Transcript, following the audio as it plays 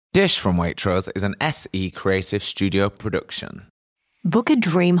Dish from Waitrose is an SE Creative Studio production. Book a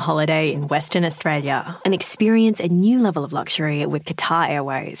dream holiday in Western Australia and experience a new level of luxury with Qatar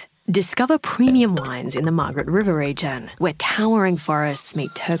Airways. Discover premium wines in the Margaret River region, where towering forests meet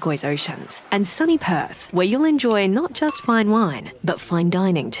turquoise oceans, and sunny Perth, where you'll enjoy not just fine wine, but fine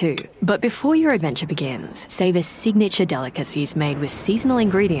dining too. But before your adventure begins, savour signature delicacies made with seasonal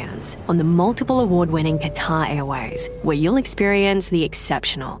ingredients on the multiple award-winning Qatar Airways, where you'll experience the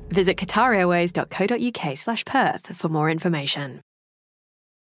exceptional. Visit qatarairways.co.uk/Perth for more information.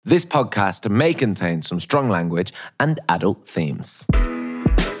 This podcast may contain some strong language and adult themes.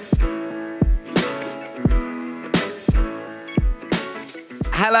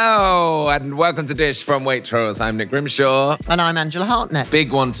 Hello and welcome to Dish from Waitrose. I'm Nick Grimshaw. And I'm Angela Hartnett.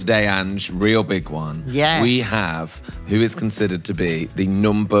 Big one today, Ange. Real big one. Yes. We have who is considered to be the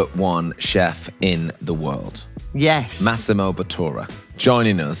number one chef in the world. Yes. Massimo Bottura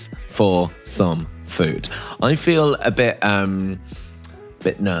joining us for some food. I feel a bit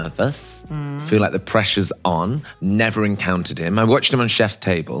nervous. Feel like the pressure's on. Never encountered him. I watched him on Chef's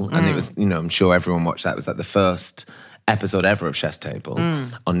Table and it was, I'm sure everyone watched that. It was like the first episode ever of Chef's Table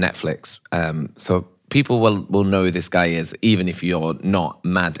on Netflix. So people will know who this guy is, even if you're not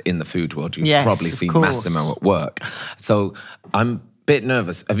mad in the food world. You've probably seen Massimo at work. So I'm a bit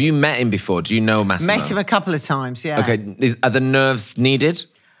nervous. Have you met him before? Do you know Massimo? Met him a couple of times, yeah. Okay, are the nerves needed?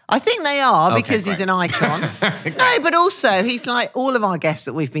 I think they are because he's an icon. No, but also he's like all of our guests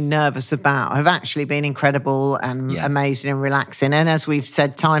that we've been nervous about have actually been incredible and amazing and relaxing. And as we've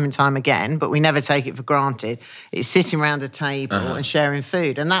said time and time again, but we never take it for granted, it's sitting around a table and sharing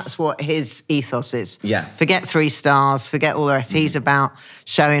food. And that's what his ethos is. Yes. Forget 3 stars, forget all the rest. He's about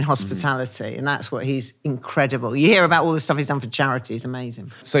showing hospitality and that's what he's incredible. You hear about all the stuff he's done for charity. It's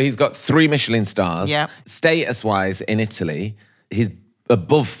amazing. So he's got 3 Michelin stars. Yep. Status-wise in Italy, he's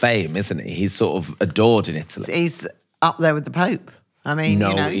above fame, isn't he? He's sort of adored in Italy. He's up there with the Pope. I mean,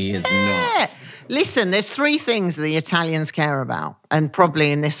 no, he is not. Listen, there's 3 things the Italians care about, and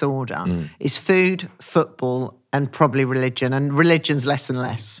probably in this order, is food, football, and probably religion. And religion's less and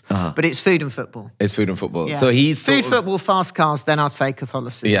less. But it's food and football. It's food and football. Yeah. So he's food, football, fast cars, then I'd say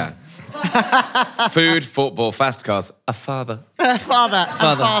Catholicism. Yeah. Food, football, fast cars, a father.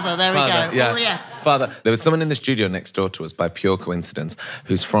 Father, there we go. Yeah. All the Fs. Father. There was someone in the studio next door to us by pure coincidence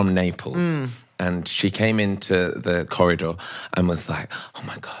who's from Naples. And she came into the corridor and was like, oh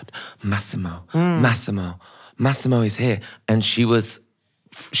my God, Massimo is here. And she was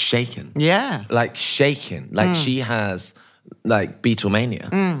shaken. Yeah. Like shaken. Like she has like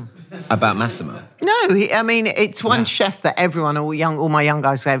Beatlemania about Massimo. No, it's one chef that everyone, all my young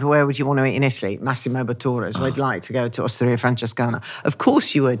guys say, where would you want to eat in Italy? Massimo Bottura's. We'd like to go to Osteria Francescana. Of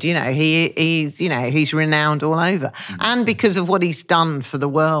course you would. He's renowned all over. And because of what he's done for the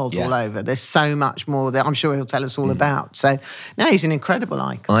world all over, there's so much more that I'm sure he'll tell us all about. So, no, he's an incredible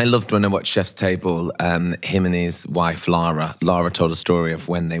icon. I loved when I watched Chef's Table, him and his wife, Lara. Lara told a story of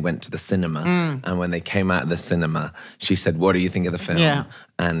when they went to the cinema. And when they came out of the cinema, she said, what do you think of the film? Yeah.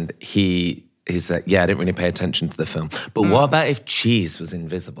 And he's like, I didn't really pay attention to the film. But what about if cheese was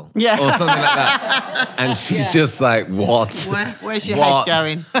invisible? Yeah. Or something like that. And she's just like, what? Where's your head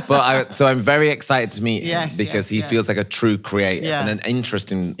going? So I'm very excited to meet him because he feels like a true creative and an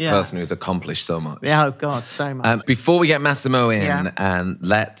interesting person who's accomplished so much. Yeah, oh God, so much. Before we get Massimo in,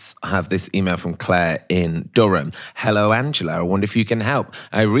 let's have this email from Claire in Durham. Hello, Angela. I wonder if you can help.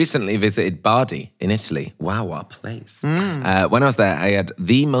 I recently visited Bardi in Italy. Wow, what a place. When I was there, I had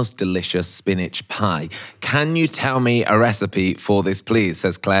the most delicious spinach pie. Can you tell me a recipe for this, please?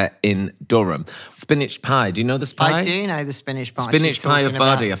 Says Claire in Durham. Spinach pie. Do you know this pie? I do know the spinach pie. Spinach pie of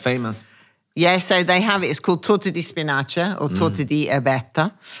Bardi, a famous. Yeah, so they have it. It's called torta di spinacia or torta di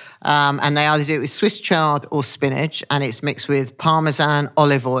erbetta. And they either do it with Swiss chard or spinach, and it's mixed with parmesan,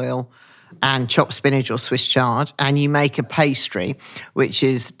 olive oil, and chopped spinach or Swiss chard. And you make a pastry, which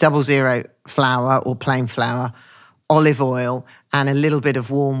is 00 flour or plain flour, olive oil, and a little bit of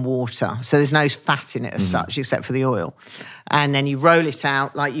warm water. So there's no fat in it as such, except for the oil. And then you roll it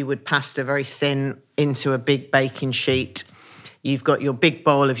out like you would pasta, very thin, into a big baking sheet. You've got your big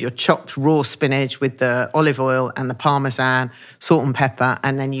bowl of your chopped raw spinach with the olive oil and the parmesan, salt and pepper,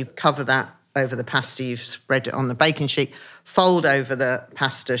 and then you cover that over the pasta. You've spread it on the baking sheet, fold over the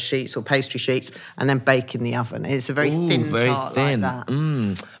pasta sheets or pastry sheets, and then bake in the oven. It's a very thin tart like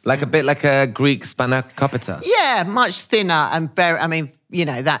that. Like a bit like a Greek spanna coppita. Yeah, much thinner and very,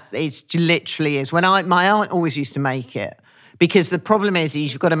 that it literally is. When my aunt always used to make it, Because the problem is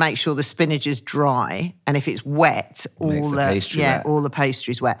you've got to make sure the spinach is dry, and if it's wet, all the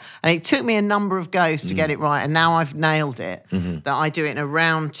pastry's wet. And it took me a number of goes to get it right, and now I've nailed it. That I do it in a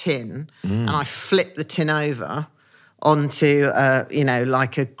round tin, and I flip the tin over onto,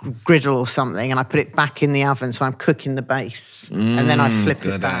 like a griddle or something, and I put it back in the oven, so I'm cooking the base, and then I flip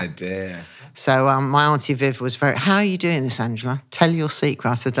it back. Good idea. So my auntie Viv was how are you doing this, Angela? Tell your secret.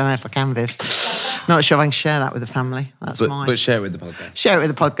 I said, don't know if I can, Viv. Not sure if I can share that with the family. That's mine. But share it with the podcast. Share it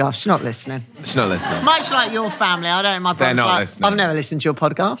with the podcast. She's not listening. She's not listening. Much like your family. I don't. My brother's not listening. I've never listened to your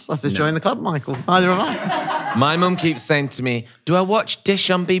podcast. I said, join the club, Michael. Neither have I. My mum keeps saying to me, do I watch Dish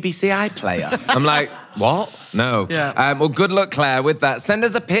on BBC iPlayer? I'm like, what? No. Yeah. Well, good luck, Claire, with that. Send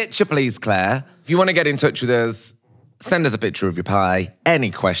us a picture, please, Claire. If you want to get in touch with us, send us a picture of your pie, any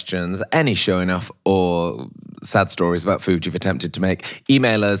questions, any showing off, or sad stories about food you've attempted to make.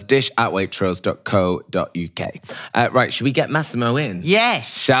 Email us, dish@waitrose.co.uk. Right, should we get Massimo in?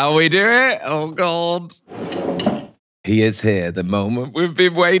 Yes. Shall we do it? Oh, God. He is here, the moment we've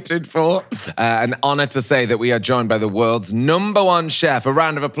been waiting for. An honour to say that we are joined by the world's #1 chef. A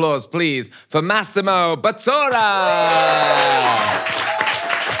round of applause, please, for Massimo Bottura.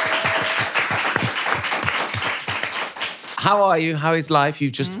 How are you? How is life?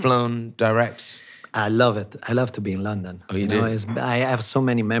 You've just flown direct. I love it. I love to be in London. Oh, you do? I have so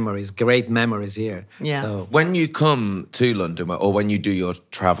many memories, great memories here. Yeah. So When you come to London, or when you do your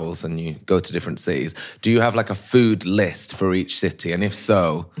travels and you go to different cities, do you have like a food list for each city? And if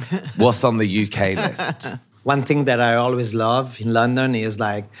so, what's on the UK list? one thing that I always love in London is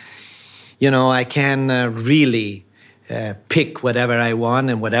I can really pick whatever I want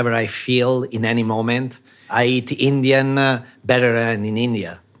and whatever I feel in any moment. I eat Indian better than in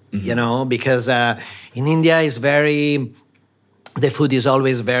India, because in India the food is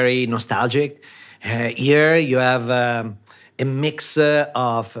always very nostalgic. Here you have a mix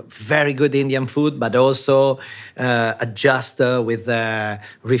of very good Indian food, but also adjust with the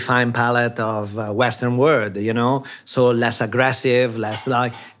refined palate of Western world, so less aggressive,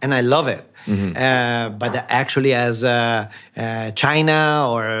 and I love it. But actually as China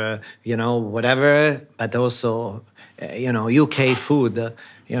or, whatever, but also, UK food,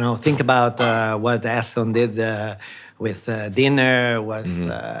 think about what Aston did with dinner,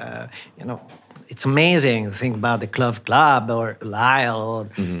 it's amazing to think about the Club or Lyle,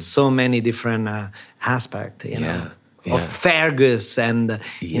 or so many different aspects, of Fergus, and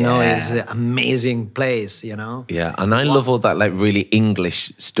is an amazing place, Yeah, and I love all that really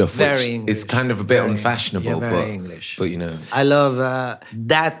English stuff, which is kind of a bit unfashionable, English. But I love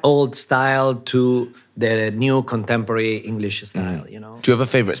that old style to the new contemporary English style, Do you have a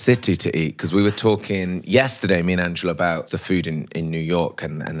favourite city to eat? Because we were talking yesterday, me and Angela, about the food in New York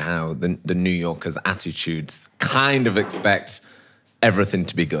and how the New Yorkers' attitudes kind of expect everything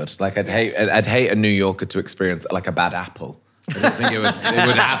to be good. I'd hate a New Yorker to experience a bad apple. I don't think it would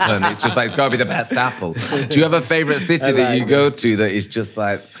happen. It's just it's got to be the best apple. Do you have a favourite city that you go to that is just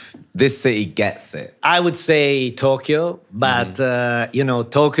this city gets it? I would say Tokyo, but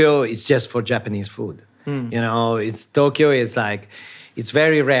Tokyo is just for Japanese food. Tokyo is it's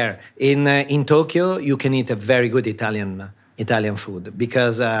very rare. In Tokyo, you can eat a very good Italian food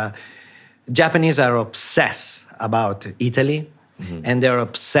because Japanese are obsessed about Italy. And they're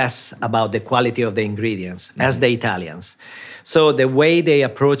obsessed about the quality of the ingredients, as the Italians. So the way they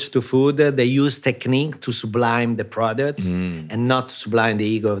approach to food, they use technique to sublime the products and not to sublime the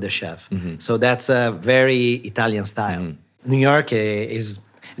ego of the chef. So that's a very Italian style. New York is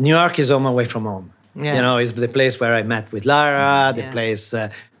home away from home. Yeah. It's the place where I met with Lara, the place...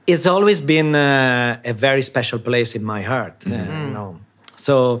 it's always been a very special place in my heart,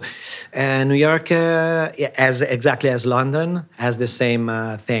 So New York, exactly as London, has the same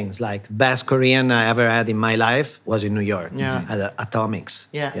things. Best Korean I ever had in my life was in New York, at Atomics.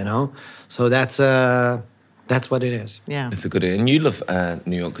 So that's what it is. Yeah, it's a good. And you love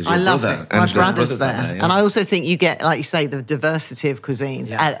New York because I love it. My brother's there, there, and I also think you get, like you say, the diversity of cuisines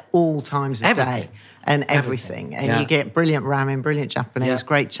at all times of day. And everything. And you get brilliant ramen, brilliant Japanese,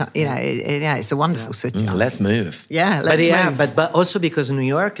 great, it's a wonderful city. Let's move. Yeah, let's move. But also because New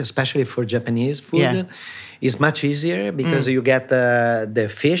York, especially for Japanese food, is much easier because you get the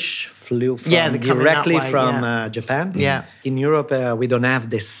fish flew directly from Japan. Yeah. In Europe, we don't have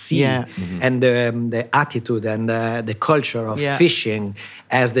the sea and the attitude and the culture of fishing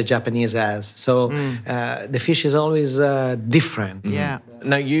as the Japanese has. So the fish is always different. Yeah.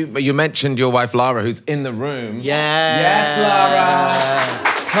 Now, you mentioned your wife, Lara, who's in the room. Yeah. Yes, Lara.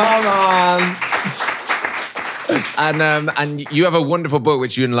 Come on. And you have a wonderful book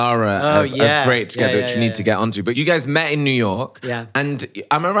which you and Lara have created together, which we need to get onto. But you guys met in New York. Yeah. And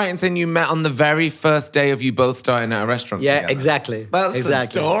am I right in saying you met on the very first day of you both starting at a restaurant together? Yeah, exactly. That's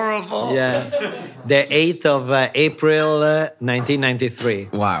exactly. adorable. Yeah. The 8th of April, 1993.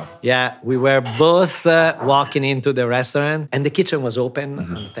 Wow. Yeah, we were both walking into the restaurant and the kitchen was open.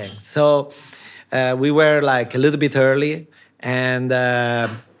 Mm-hmm. Thanks. So we were like a little bit early and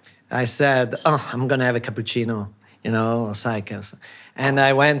I said, I'm going to have a cappuccino, psychos. And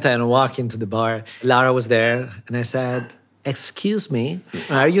I went and walked into the bar. Lara was there and I said, excuse me,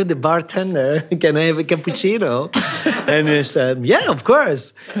 are you the bartender? Can I have a cappuccino? And she said, yeah, of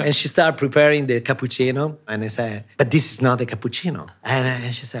course. And she started preparing the cappuccino. And I said, but this is not a cappuccino.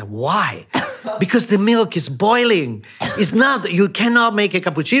 And she said, why? Because the milk is boiling. It's not, you cannot make a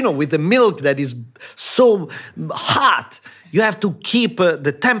cappuccino with the milk that is so hot. You have to keep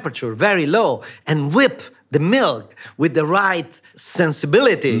the temperature very low and whip the milk with the right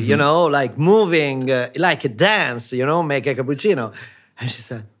sensibility, like moving like a dance, make a cappuccino. And she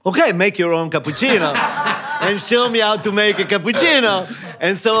said, okay, make your own cappuccino and show me how to make a cappuccino.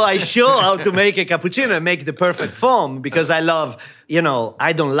 And so I show how to make a cappuccino and make the perfect foam because I love,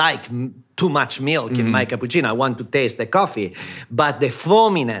 I don't like too much milk in my cappuccino. I want to taste the coffee. But the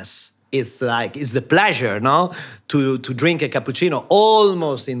foaminess is the pleasure, no? To drink a cappuccino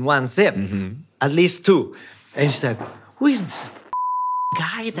almost in one sip. At least two. And she said, who is this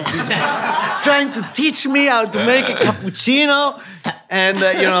guy that is trying to teach me how to make a cappuccino? And,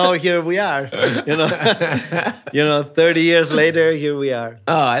 here we are. 30 years later, here we are.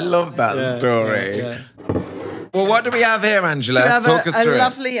 Oh, I love that story. Yeah. Well, what do we have here, Angela? We have Talk us through a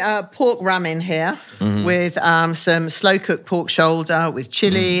lovely pork ramen here with some slow-cooked pork shoulder with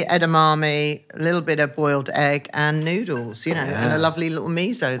chili, edamame, a little bit of boiled egg and noodles, and a lovely little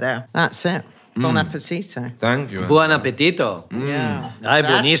miso there. That's it. Buon appetito. Thank you. Buon appetito. Yeah. È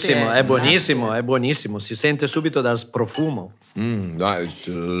buonissimo, Grazie. è buonissimo, è buonissimo. Si sente subito dal profumo. That is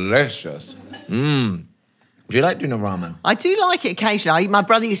delicious. Do you like doing a ramen? I do like it occasionally. My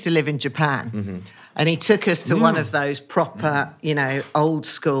brother used to live in Japan. And he took us to one of those proper, old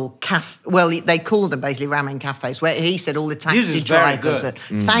school they call them basically ramen cafes, where he said all the taxi drivers.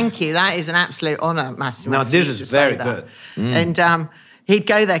 Thank you. That is an absolute honour, Massimo. No, this is very good. And he'd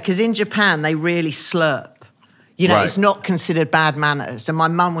go there because in Japan they really slurp. It's not considered bad manners. And my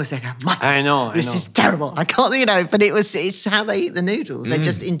mum was there going, I know. This is terrible. I can't, but it's how they eat the noodles. They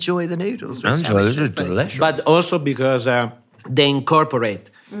just enjoy the noodles. Angela, this is delicious. But also because they incorporate.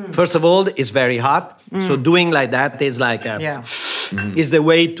 First of all, it's very hot. So doing like that is like is the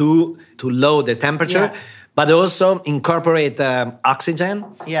way to lower the temperature. Yeah. But also incorporate oxygen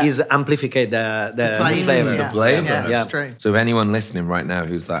is amplify the flavor. The flavour. Yeah, that's true. So if anyone listening right now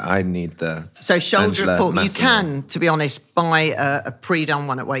who's like, I need the So shoulder Angela of pork, you Massimo. can, to be honest, buy a pre-done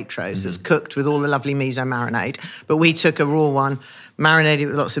one at Waitrose that's cooked with all the lovely miso marinade. But we took a raw one, marinated it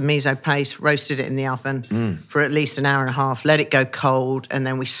with lots of miso paste, roasted it in the oven for at least an hour and a half, let it go cold, and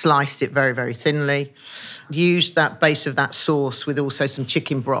then we sliced it very, very thinly. Used that base of that sauce with also some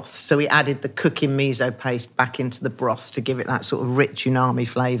chicken broth. So we added the cooking miso paste back into the broth to give it that sort of rich umami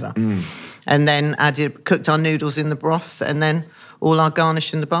flavour. And then cooked our noodles in the broth and then all our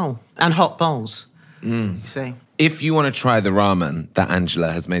garnish in the bowl. And hot bowls, you see. If you want to try the ramen that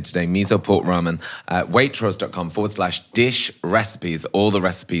Angela has made today, miso pork ramen, waitrose.com/dish recipes. All the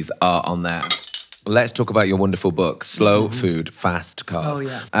recipes are on there. Let's talk about your wonderful book, Slow Food, Fast Cars. Oh,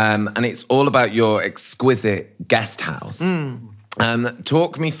 yeah. And it's all about your exquisite guest house.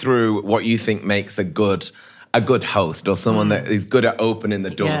 Talk me through what you think makes a good host or someone that is good at opening the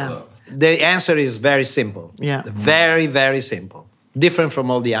doors up. The answer is very simple. Yeah. Very, very simple. Different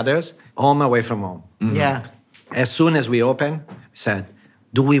from all the others. Home away from home. Yeah. As soon as we opened, we said,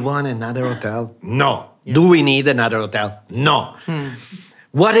 do we want another hotel? No. Yeah. Do we need another hotel? No.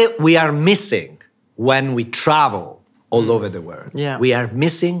 What we are missing when we travel all over the world, we are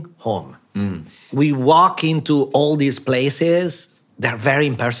missing home. We walk into all these places, they're very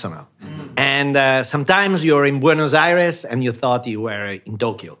impersonal. And sometimes you're in Buenos Aires and you thought you were in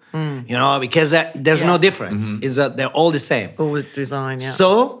Tokyo, because there's no difference. They're all the same. All the design,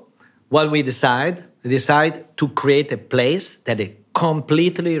 So what we decide to create a place that it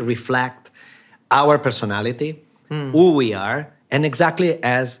completely reflects our personality, who we are, and exactly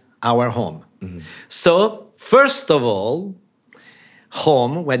as our home. So first of all,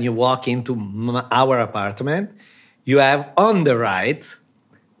 home, when you walk into our apartment, you have on the right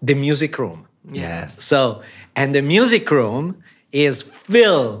the music room. Yes. So, and the music room is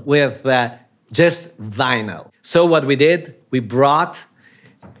filled with just vinyl. So what we did, we brought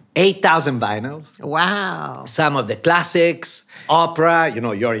 8,000 vinyls. Wow. Some of the classics, opera,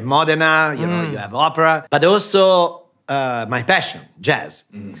 you're in Modena, you have opera, but also my passion, jazz.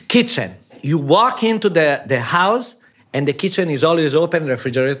 Kitchen. You walk into the house and the kitchen is always open, the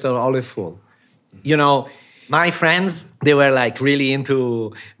refrigerator always full. My friends, they were like really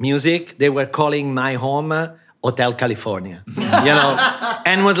into music. They were calling my home Hotel California,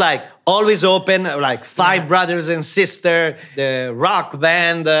 and was like always open, like five brothers and sister, the rock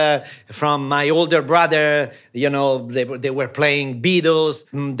band from my older brother, they were playing Beatles,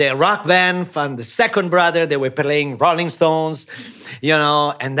 the rock band from the second brother, they were playing Rolling Stones,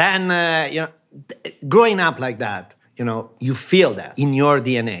 and then, growing up like that, you feel that in your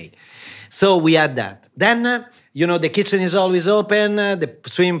DNA. So we had that. Then, the kitchen is always open, the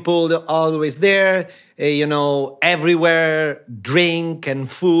swimming pool always there, everywhere, drink and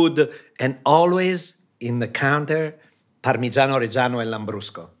food, and always in the counter, Parmigiano Reggiano and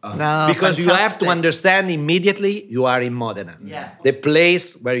Lambrusco. Because you have to understand immediately you are in Modena, the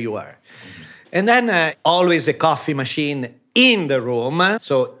place where you are. And then always a coffee machine in the room,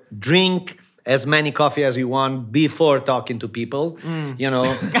 so drink as many coffee as you want before talking to people.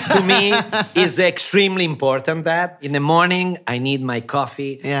 To me, is extremely important that in the morning, I need my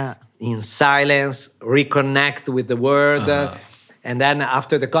coffee in silence, reconnect with the word. And then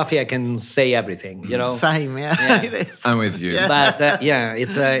after the coffee, I can say everything, Same, It is. I'm with you. But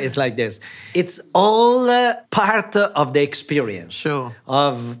it's like this. It's all part of the experience. Sure.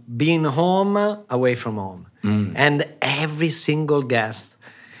 Of being home, away from home. And every single guest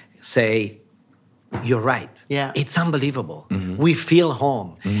say, you're right. Yeah. It's unbelievable. We feel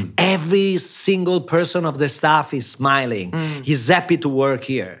home. Every single person of the staff is smiling. He's happy to work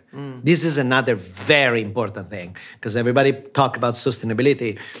here. This is another very important thing because everybody talk about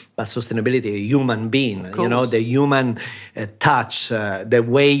sustainability, but sustainability, a human being, the human touch, the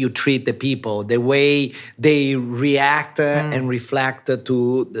way you treat the people, the way they react and reflect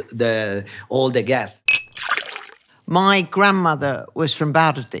to all the guests. My grandmother was from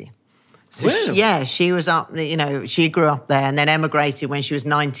Bardi. So she was up, she grew up there and then emigrated when she was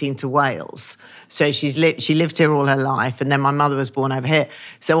 19 to Wales. So she lived here all her life and then my mother was born over here.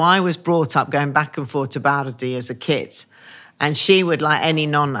 So I was brought up going back and forth to Bardi as a kid. And she would, like any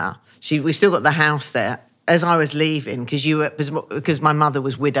nonna, we still got the house there. As I was leaving, because my mother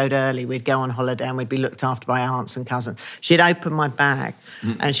was widowed early, we'd go on holiday and we'd be looked after by aunts and cousins. She'd open my bag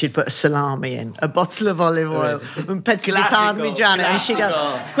and she'd put a salami in, a bottle of olive oil, un pezzo di parmigiano, and she'd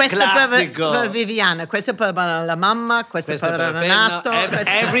go, questo per Viviana, questo per la mamma, questo per Renato.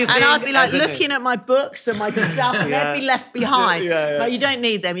 Everything. And I'd be like looking at my books and my stuff, and they'd be left behind. Like, you don't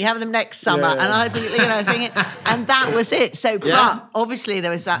need them, you have them next summer. And I'd be thinking, and that was it. So, but obviously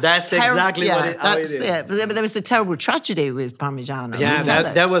there was that. That's exactly what it is. But there was the terrible tragedy with Parmigiano. Yeah,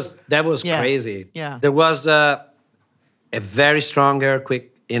 that was crazy. Yeah. There was a very strong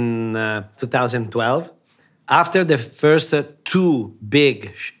earthquake in 2012. After the first two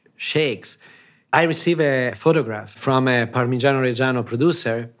big shakes, I received a photograph from a Parmigiano Reggiano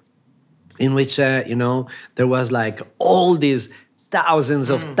producer in which, there was like all these thousands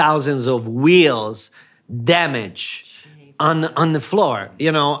of wheels damage on the floor.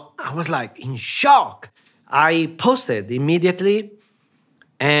 I was like in shock. I posted immediately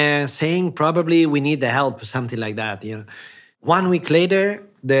saying probably we need the help, something like that. 1 week later,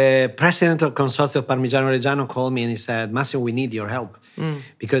 the president of Consorzio Parmigiano Reggiano called me and he said, Massimo, we need your help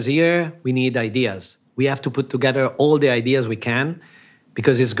because here we need ideas. We have to put together all the ideas we can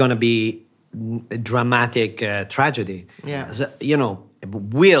because it's going to be a dramatic tragedy. Yeah. So,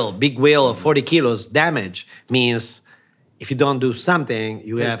 a big wheel of 40 kilos damage means if you don't do something,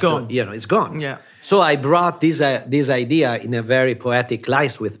 it's gone. Yeah. So I brought this idea in a very poetic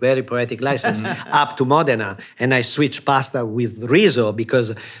license up to Modena, and I switched pasta with riso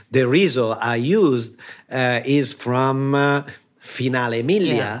because the riso I used is from Finale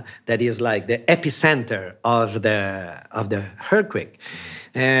Emilia, that is like the epicenter of the earthquake,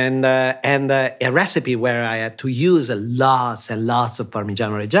 and a recipe where I had to use lots and lots of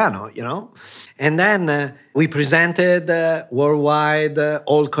Parmigiano Reggiano, And then we presented worldwide,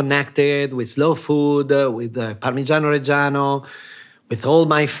 all connected with slow food, with Parmigiano Reggiano, with all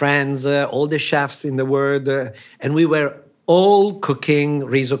my friends, all the chefs in the world, and we were all cooking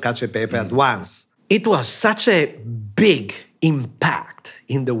riso, cacio e pepe at once. It was such a big impact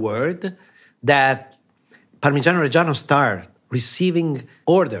in the world that Parmigiano Reggiano started receiving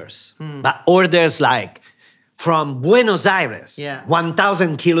orders, but orders like from Buenos Aires,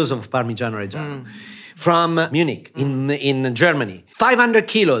 1,000 kilos of Parmigiano Reggiano. From Munich in Germany, 500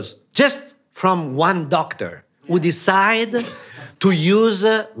 kilos just from one doctor who decide to use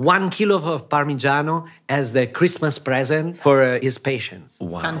 1 kilo of Parmigiano as the Christmas present for his patients.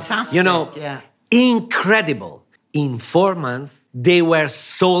 Wow. Fantastic. You know, incredible. In 4 months, they were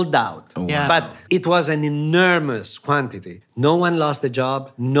sold out. Wow. Yeah. But it was an enormous quantity. No one lost a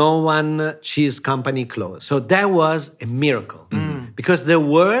job. No one cheese company closed. So that was a miracle. Because the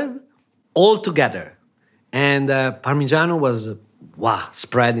world all together. And Parmigiano was,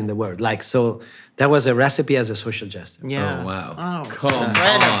 spread in the world. Like, so that was a recipe as a social justice. Yeah. Oh, wow. Oh, Come on.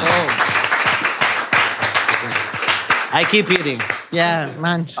 I keep eating. Yeah,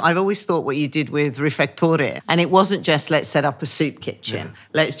 man. I've always thought what you did with Refectore, and it wasn't just let's set up a soup kitchen,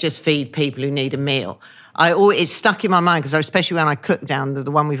 let's just feed people who need a meal. It's stuck in my mind because especially when I cooked down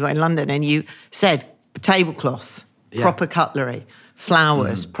the one we've got in London, and you said tablecloths, proper cutlery,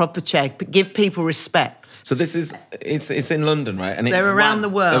 flowers, proper check, give people respect. So this is, it's in London, right? And They're around the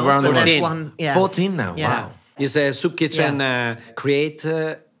world. Around the but world. there's one, 14 now, Yeah. wow. It's a soup kitchen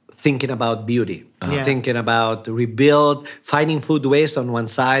thinking about beauty, thinking about rebuild, fighting food waste on one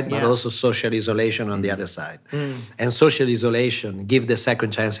side, but also social isolation on the other side. And social isolation give the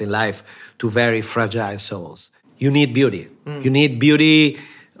second chance in life to very fragile souls. You need beauty. You need beauty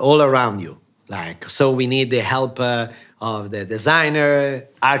all around you. So we need the help of the designer,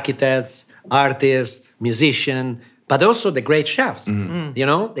 architects, artists, musician, but also the great chefs. You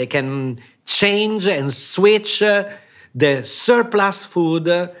know, they can change and switch the surplus food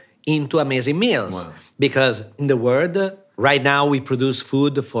into amazing meals. Wow. Because in the world, right now we produce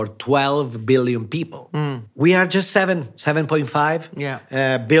food for 12 billion people. We are just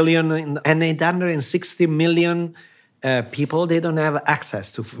 7.5 billion, and 860 million people, they don't have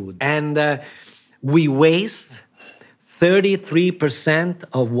access to food. And we waste 33%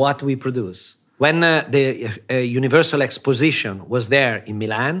 of what we produce. When the Universal Exposition was there in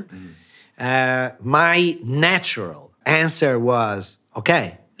Milan, my natural answer was,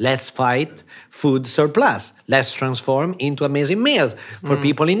 okay, let's fight food surplus. Let's transform into amazing meals for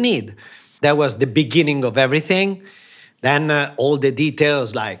people in need. That was the beginning of everything. Then all the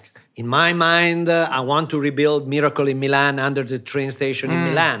details, like in my mind, I want to rebuild Miracle in Milan under the train station in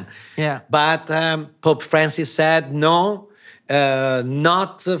Milan. Yeah. But Pope Francis said, no,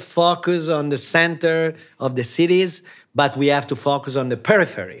 not focus on the center of the cities, but we have to focus on the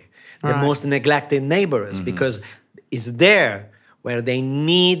periphery, the most neglected neighborhoods, because it's there where they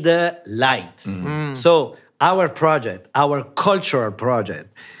need light. So our project, our cultural project,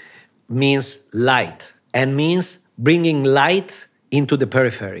 means light and means bringing light into the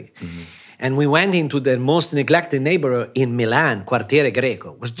periphery. And we went into the most neglected neighborhood in Milan, Quartiere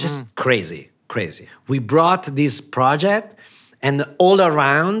Greco. It was just crazy. We brought this project, and all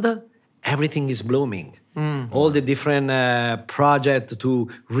around, everything is blooming. All the different projects to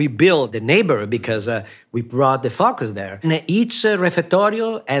rebuild the neighborhood, because we brought the focus there. And each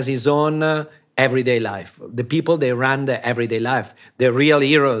refectorio has its own everyday life. The people, they run the everyday life, the real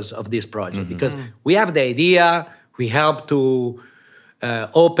heroes of this project. Because we have the idea, we help to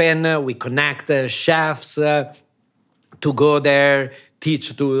open, we connect chefs to go there,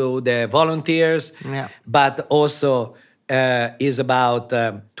 teach to the volunteers, but also is about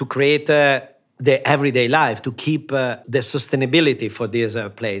to create the everyday life, to keep the sustainability for this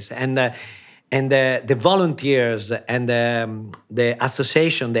place. And the volunteers and the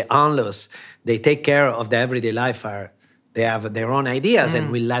association, the ONLUS, they take care of the everyday life. They have their own ideas,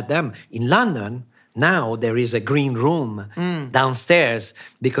 and we let them. In London, now there is a green room downstairs,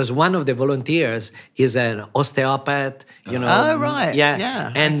 because one of the volunteers is an osteopath. You know. Oh, right.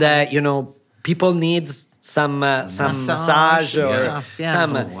 Yeah. And people need some massage or stuff,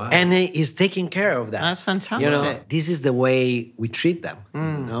 some, and he's taking care of that. That's fantastic. This is the way we treat them. You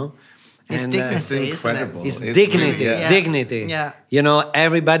know. It's And, dignity, It's incredible. isn't it? It's dignity, really- dignity. Yeah.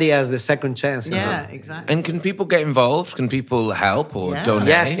 Everybody has the second chance. Yeah, exactly. And can people get involved? Can people help or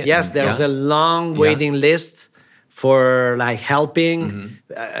donate? Yes. There's a long waiting list for helping.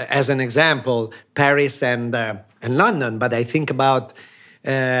 As an example, Paris and London. But I think about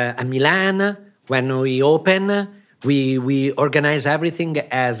Milan. When we open, we organize everything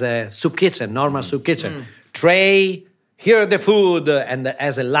as a soup kitchen, normal soup kitchen. Tray, here the food, and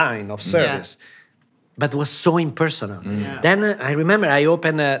as a line of service. But it was so impersonal. Then I remember I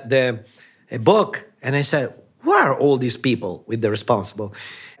opened a book, and I said, who are all these people with the responsible?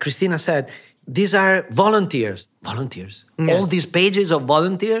 Christina said, these are volunteers. Volunteers? All these pages of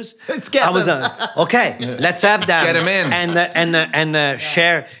volunteers? Let's get I was them. Okay, let's have them. get 'em in. And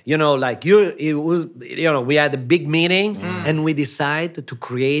share, we had a big meeting, and we decided to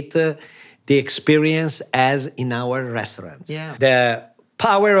create the experience as in our restaurants. Yeah. The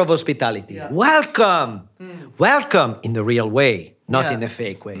power of hospitality. Yeah. Welcome. Welcome in the real way, not Yeah. in a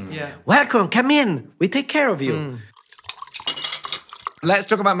fake way. Yeah. Welcome, come in. We take care of you. Let's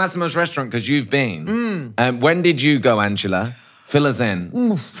talk about Massimo's restaurant because you've been. When did you go, Angela? Fill us in.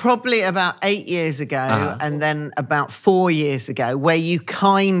 Probably about 8 years ago, and then about 4 years ago, where you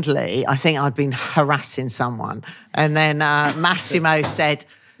kindly, I think I'd been harassing someone, and then Massimo said,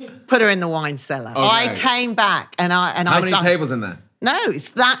 "Put her in the wine cellar." Okay. I came back, and How many tables in there? No,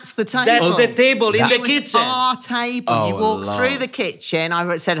 that's the table. That's the table in the It was kitchen. our table. Oh, you walk love. through the kitchen.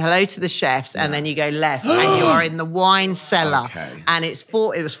 I said hello to the chefs, and then you go left, and you are in the wine cellar. Okay. And it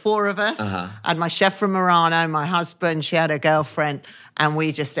was four of us. I had my chef from Murano, my husband. She had a girlfriend, and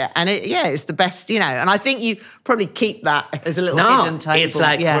we just it's the best, And I think you probably keep that as a little hidden table. It's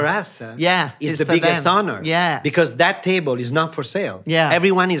like for us. It's the for biggest them. honor. Yeah, Because that table is not for sale. Yeah.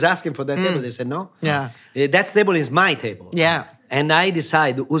 Everyone is asking for that table. They said no. Yeah. That table is my table. Yeah. And I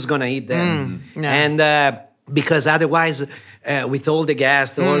decide who's gonna eat there. Yeah. And because otherwise, with all the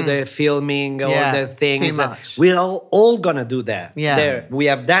guests, all the filming, all Yeah, the things, too much. we're all gonna do that. Yeah. There, we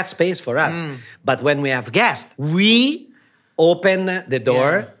have that space for us. But when we have guests, we open the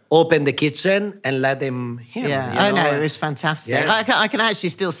door, open the kitchen, and let them in. Yeah, you know? it was fantastic. Yeah. I can actually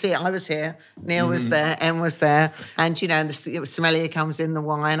still see it. I was here, Neil was there, Em was there, and the sommelier comes in the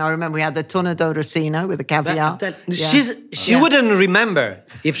wine. I remember we had the tonno d'orosino with the caviar. She wouldn't remember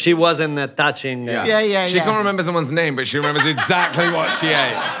if she wasn't touching. She can't remember someone's name, but she remembers exactly what she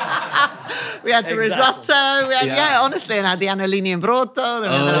ate. We had the risotto. We had, honestly, and I had the annolini in brodo. We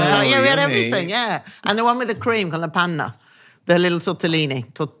had yummy. everything. Yeah, and the one with the cream con la panna. The little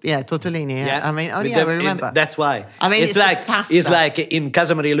tortellini. Tortellini. Yeah. I mean, we remember. That's why. I mean, it's like the pasta. it's like in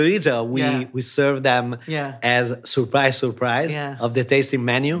Casa Maria Luigia, we serve them as surprise of the tasting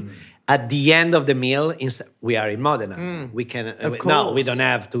menu. At the end of the meal, we are in Modena. We can we don't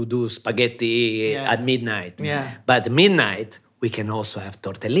have to do spaghetti at midnight. Yeah. But midnight we can also have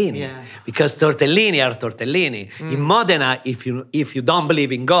tortellini. Yeah. Because tortellini are tortellini. In Modena, if you don't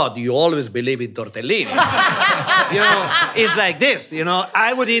believe in God, you always believe in tortellini. It's like this.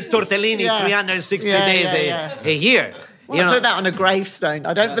 I would eat tortellini 360 days a year. Well, put that on a gravestone.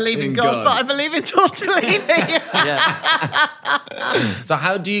 I don't believe in God, but I believe in tortellini. So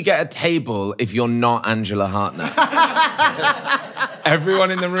how do you get a table if you're not Angela Hartnett?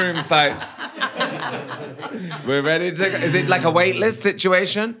 Everyone in the room's like, we're ready to go. Is it like a wait list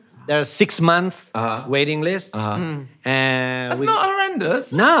situation? There's 6 month waiting list. That's not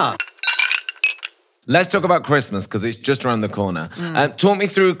horrendous. No. Let's talk about Christmas because it's just around the corner. Talk me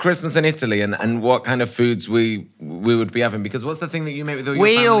through Christmas in Italy and what kind of foods we would be having. Because what's the thing that you make with all your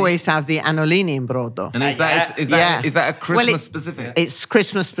family? We always have the annolini in brodo. And is that a Christmas specific? It's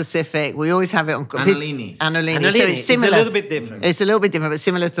Christmas specific. We always have it on Annolini. Annolini. So it's similar. It's a little bit different. It's a little bit different, but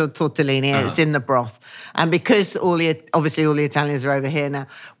similar to tortellini. It's in the broth. And because obviously all the Italians are over here now,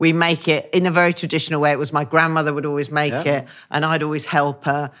 we make it in a very traditional way. It was my grandmother would always make it, and I'd always help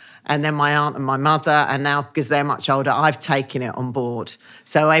her. And then my aunt and my mother, and now because they're much older, I've taken it on board.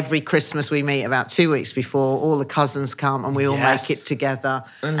 So every Christmas we meet about 2 weeks before, all the cousins come and we all make it together.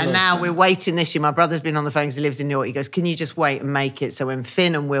 And now we're waiting this year. My brother's been on the phone because he lives in New York. He goes, can you just wait and make it so when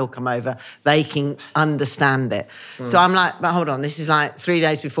Finn and Will come over, they can understand it. So I'm like, but hold on, this is like 3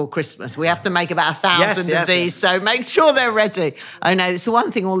 days before Christmas. We have to make about 1,000 of these, so make sure they're ready. Oh no, it's the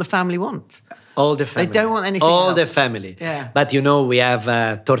one thing all the family want. All the family. They don't want anything All else. the family. Yeah. But we have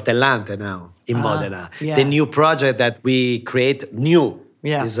Tortellante now in Modena. Yeah. The new project that we create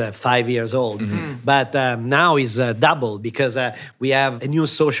Yeah. is 5 years old. But now is double because we have a new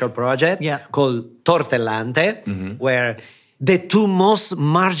social project called Tortellante, where the two most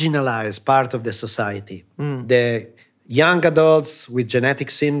marginalized part of the society, the young adults with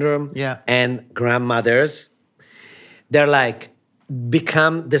genetic syndrome and grandmothers, they're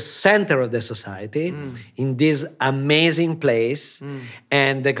become the center of the society in this amazing place.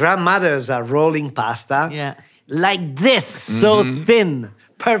 And the grandmothers are rolling pasta like this, so thin,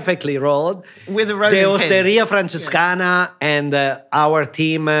 perfectly rolled. With a rolling The pin. Osteria Francescana and our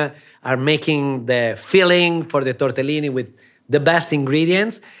team are making the filling for the tortellini with the best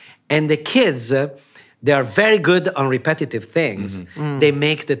ingredients. And the kids, they are very good on repetitive things. They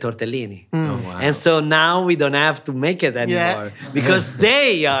make the tortellini. Oh, wow. And so now we don't have to make it anymore because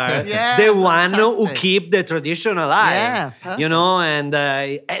they are the one who keep the tradition alive. And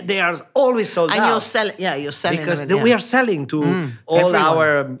they are always sold out. And you're selling because them, we are selling to all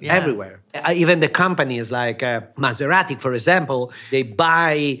Everyone. everywhere. Even the companies like Maserati, for example, they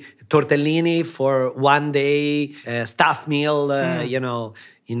buy tortellini for one day, staff meal,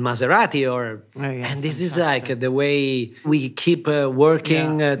 in Maserati and this is like the way we keep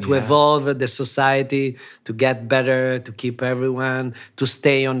working to evolve the society, to get better, to keep everyone, to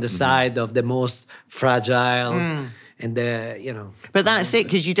stay on the side of the most fragile. And But that's it,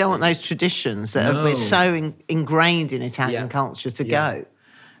 because you don't want those traditions that are so ingrained in Italian culture to go.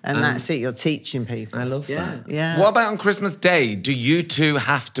 And that's it, you're teaching people. I love that. Yeah. What about on Christmas Day? Do you two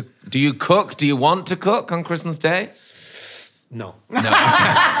do you cook? Do you want to cook on Christmas Day? No. What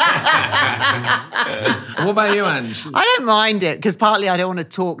about you, Ange? I don't mind it, because partly I don't want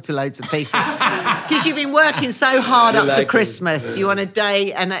to talk to loads of people. Because you've been working so hard up to Christmas. You want a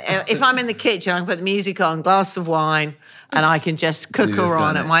day, and if I'm in the kitchen, I can put the music on, glass of wine, and I can just cook her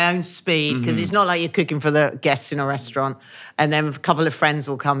on at my own speed, because it's not like you're cooking for the guests in a restaurant, and then a couple of friends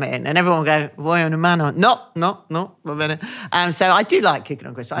will come in, and everyone will go, "Voglio una mano." No. So I do like cooking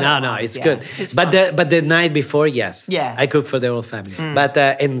on Christmas. It's good. It's but the night before, yes. Yeah. I cook for the whole family. But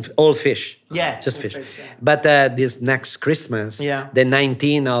and all fish. Yeah. Just all fish. fish, yeah. But this next Christmas, the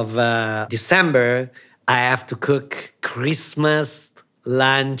 19th of December, I have to cook Christmas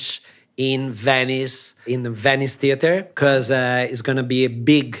lunch in Venice, in the Venice Theater, because it's going to be a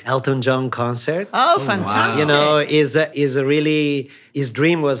big Elton John concert. Oh, fantastic. His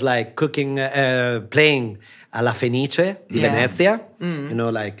dream was like playing alla Fenice di Venezia,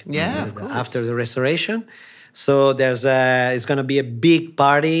 of course. after the restoration. So it's going to be a big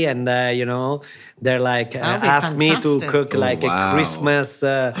party, and they're like asked me to cook a Christmas,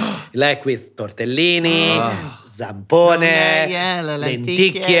 like with tortellini, zampone,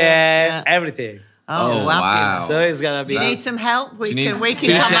 lenticchie, everything. Oh, wow. So it's gonna be. Do you need some help? We can come sous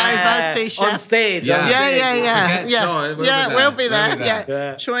over, sous chefs. On stage. Yeah. Troy, We'll be there. We'll be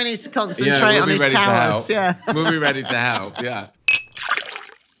Yeah. Troy needs to concentrate we'll on be his ready towers. to help. Yeah. We'll be ready to help. Yeah.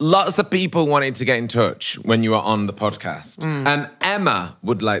 Lots of people wanted to get in touch when you were on the podcast. And Emma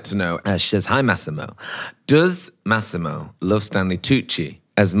would like to know, she says, "Hi, Massimo. Does Massimo love Stanley Tucci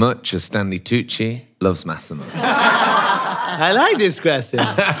as much as Stanley Tucci loves Massimo?" I like this question.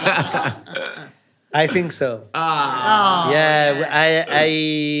 I think so. Yeah,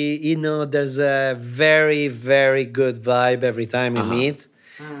 I there's a very, very good vibe every time we meet.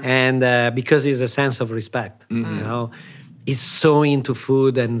 And because it's a sense of respect, He's so into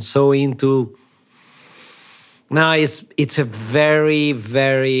food and so into... No, it's a very,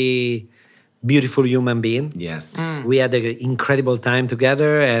 very beautiful human being. Yes. We had an incredible time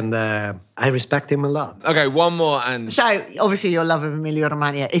together, and I respect him a lot. Okay, one more, and So, obviously, your love of Emilia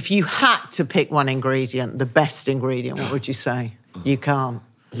Romagna. If you had to pick one ingredient, the best ingredient, what would you say? You can't.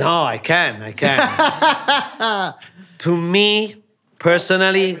 No, I can. To me,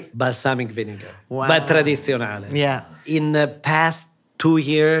 personally, balsamic vinegar. Wow. But tradizionale. Yeah. In the past 2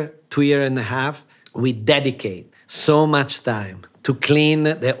 year and a half, we dedicate so much time to clean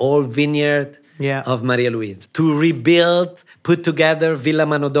the old vineyard of Maria Luisa, to rebuild, put together Villa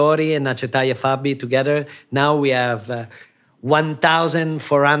Manodori and Acetaia Fabi together. Now we have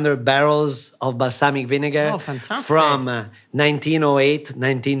 1,400 barrels of balsamic vinegar. Oh, fantastic. From 1908,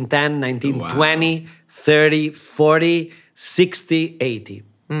 1910, 1920, 30, 40, 60, 80.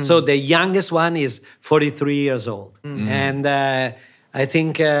 So the youngest one is 43 years old. And I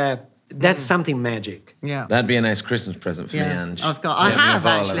think that's something magic. Yeah. that'd be a nice Christmas present for me, Ange. I have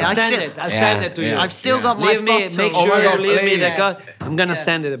actually. I'll send it to you. I've still got my bottle. Make Oh sure my God, you leave me please. the code. I'm going to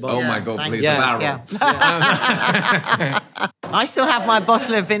send it a bottle. Oh my God, thank please, you. a barrel. I still have my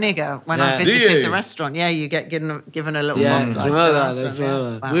bottle of vinegar when I Do visited you? the restaurant. Yeah, you get given a little Yeah, bottle. I still have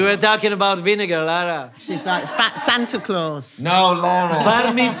them, Wow. We were talking about vinegar, Lara. She's like fat Santa Claus. No, Laura.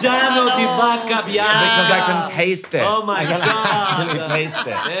 Parmigiano di vacca bianca. Because I can taste it. Oh my I can actually God. taste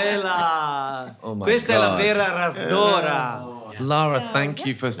it. Bella. Oh my Questa è la God. vera rasdora. Laura, thank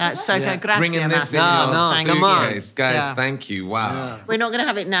you for That's so good. Grazie, bringing this in Massimo. your Thank come on. suitcase. Guys, Yeah. thank you. Wow. We're not going to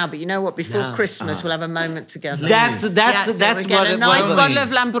have it now, but you know what? Before Christmas, we'll have a moment together. That's We'll what get a it nice was. bottle of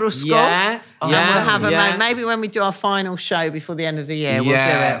Lambrusco. Yeah. And we'll have a moment. Maybe when we do our final show before the end of the year, we'll do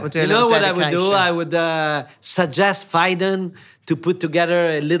Yes. it. We'll do a You little know what I would do? dedication. I would suggest Fiden to put together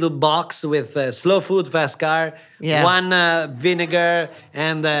a little box with slow food, fast car, one vinegar,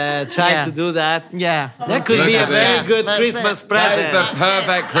 and try to do that. Yeah. That could Look be a at very this. good That's Christmas it. That is present. the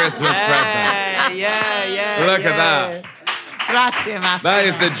perfect Christmas present. Yeah. Look at that. Grazie, Massimo. That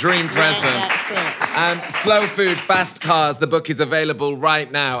is the dream present. That's it. Slow Food, Fast Cars. The book is available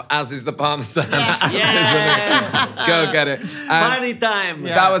right now, as is the Parmesan. As is the vinegar. Go get it. Party time.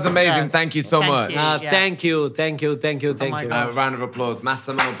 That was amazing. Yeah. Thank you so Thank much. you. Thank you. my God. A round of applause.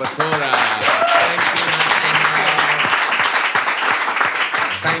 Massimo Bottura. Thank you.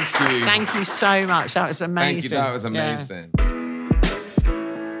 Thank you. you. Thank you so much. That was amazing. Thank you. That was amazing.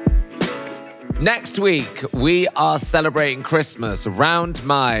 Next week, we are celebrating Christmas round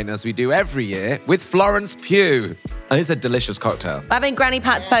mine, as we do every year, with Florence Pugh. It's a delicious cocktail. We're having Granny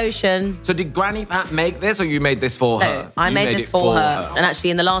Pat's potion. So did Granny Pat make this, or you made this for her? No, I made this for her. And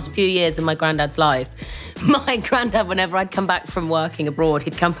actually, in the last few years of my granddad's life, my granddad, whenever I'd come back from working abroad,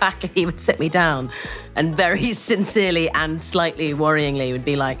 he'd come back and he would sit me down and very sincerely and slightly worryingly would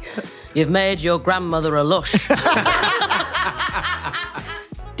be like, "You've made your grandmother a lush."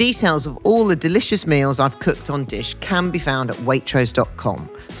 Details of all the delicious meals I've cooked on Dish can be found at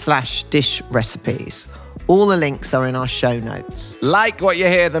waitrose.com/dish recipes. All the links are in our show notes. Like what you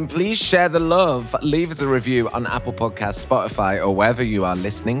hear, then please share the love. Leave us a review on Apple Podcasts, Spotify, or wherever you are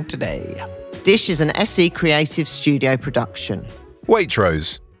listening today. Dish is an SE Creative Studio production.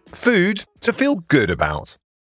 Waitrose. Food to feel good about.